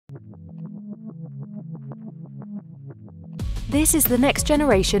This is the next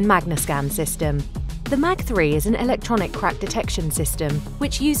generation Magnerscan system. The MAG3 is an electronic crack detection system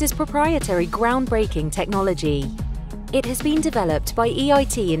which uses proprietary groundbreaking technology. It has been developed by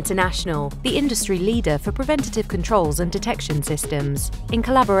EIT International, the industry leader for preventative controls and detection systems, in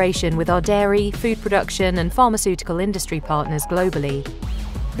collaboration with our dairy, food production and pharmaceutical industry partners globally.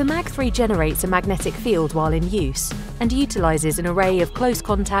 The MAG3 generates a magnetic field while in use and utilises an array of close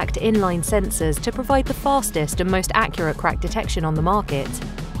contact inline sensors to provide the fastest and most accurate crack detection on the market.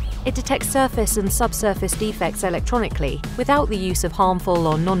 It detects surface and subsurface defects electronically without the use of harmful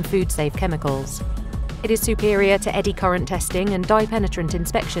or non-food safe chemicals. It is superior to eddy current testing and dye penetrant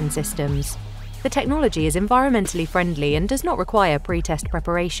inspection systems. The technology is environmentally friendly and does not require pre-test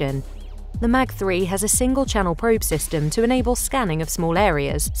preparation. The MAG3 has a single-channel probe system to enable scanning of small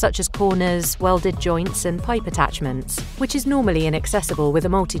areas, such as corners, welded joints and pipe attachments, which is normally inaccessible with a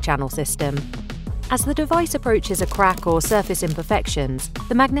multi-channel system. As the device approaches a crack or surface imperfections,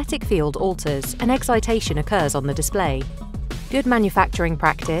 the magnetic field alters and excitation occurs on the display. Good manufacturing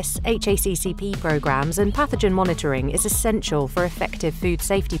practice, HACCP programs and pathogen monitoring is essential for effective food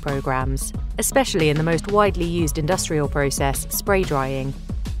safety programs, especially in the most widely used industrial process, spray drying.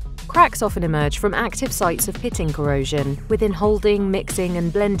 Cracks often emerge from active sites of pitting corrosion within holding, mixing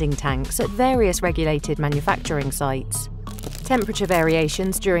and blending tanks at various regulated manufacturing sites. Temperature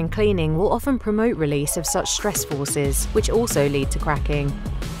variations during cleaning will often promote release of such stress forces, which also lead to cracking.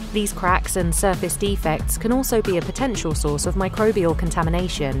 These cracks and surface defects can also be a potential source of microbial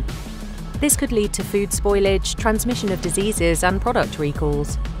contamination. This could lead to food spoilage, transmission of diseases and product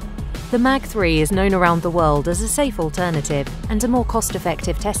recalls. The MAG3 is known around the world as a safe alternative and a more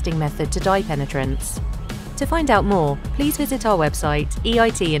cost-effective testing method to dye penetrants. To find out more, please visit our website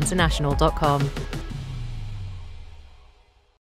eitinternational.com.